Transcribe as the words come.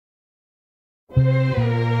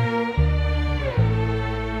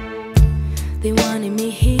They wanted me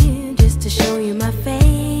here just to show you my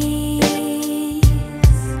face,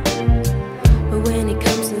 but when it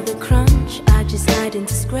comes to the crunch, I just hide in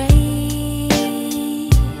disgrace.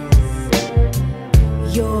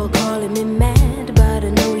 You're calling me mad, but I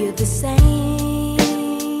know you're the same,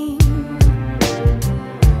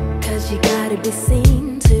 'cause you gotta be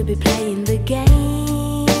seen to be playing the game.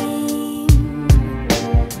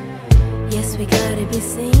 Yes, we gotta be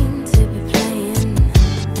seen to be playing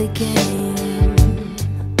the game.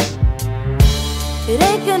 It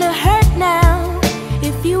ain't gonna hurt now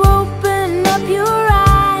if you open up your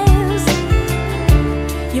eyes.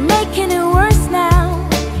 You're making it worse now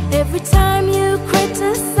every time you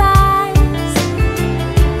criticize.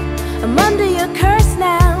 I'm under your curse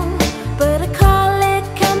now, but I call it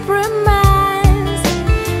compromise.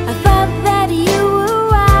 I thought that you were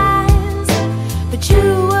wise, but you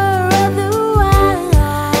were otherwise.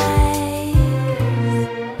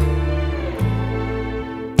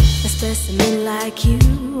 A specimen like you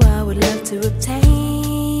I would love to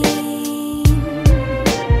obtain.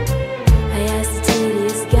 I asked the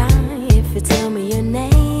tedious guy if you tell me your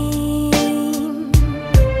name.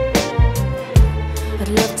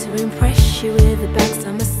 I'd love to impress you with a back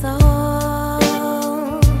somersault.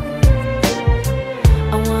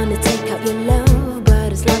 I wanna take out your love, but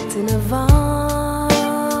it's locked in a vault.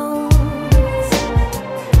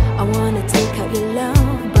 I wanna take out your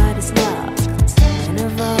love, but it's locked in a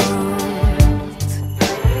vault.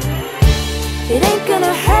 It ain't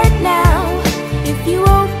gonna hurt now if you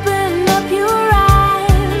open up your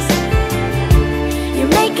eyes.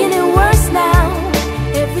 You're making it worse now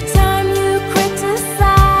every time you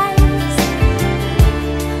criticize.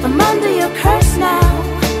 I'm under your curse now,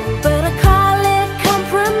 but I call it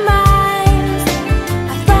compromise.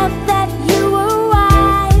 I thought that you were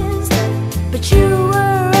wise, but you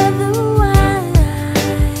were otherwise.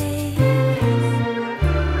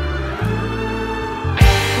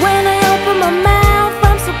 When I open my mouth,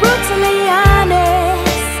 I'm so brutally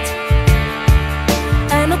honest,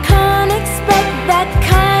 and I can't expect that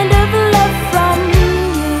kind of love from you.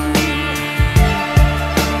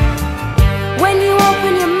 When you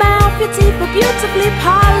open your mouth, your teeth are beautifully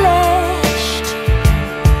polished,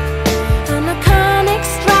 and I can't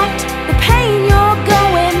extract the pain you're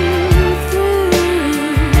going through.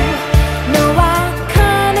 No, I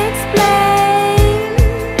can't explain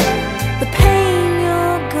the pain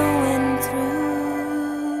you're going through.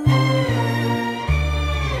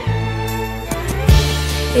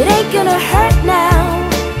 It ain't gonna hurt now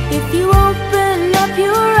if you open up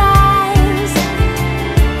your eyes.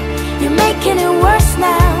 You're making it worse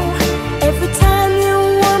now every time you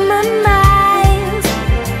womanize.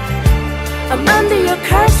 I'm under your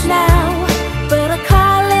curse now, but I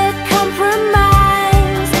call it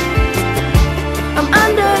compromise. I'm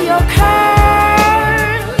under your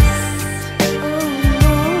curse. Oh no.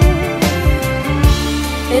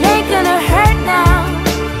 It ain't gonna hurt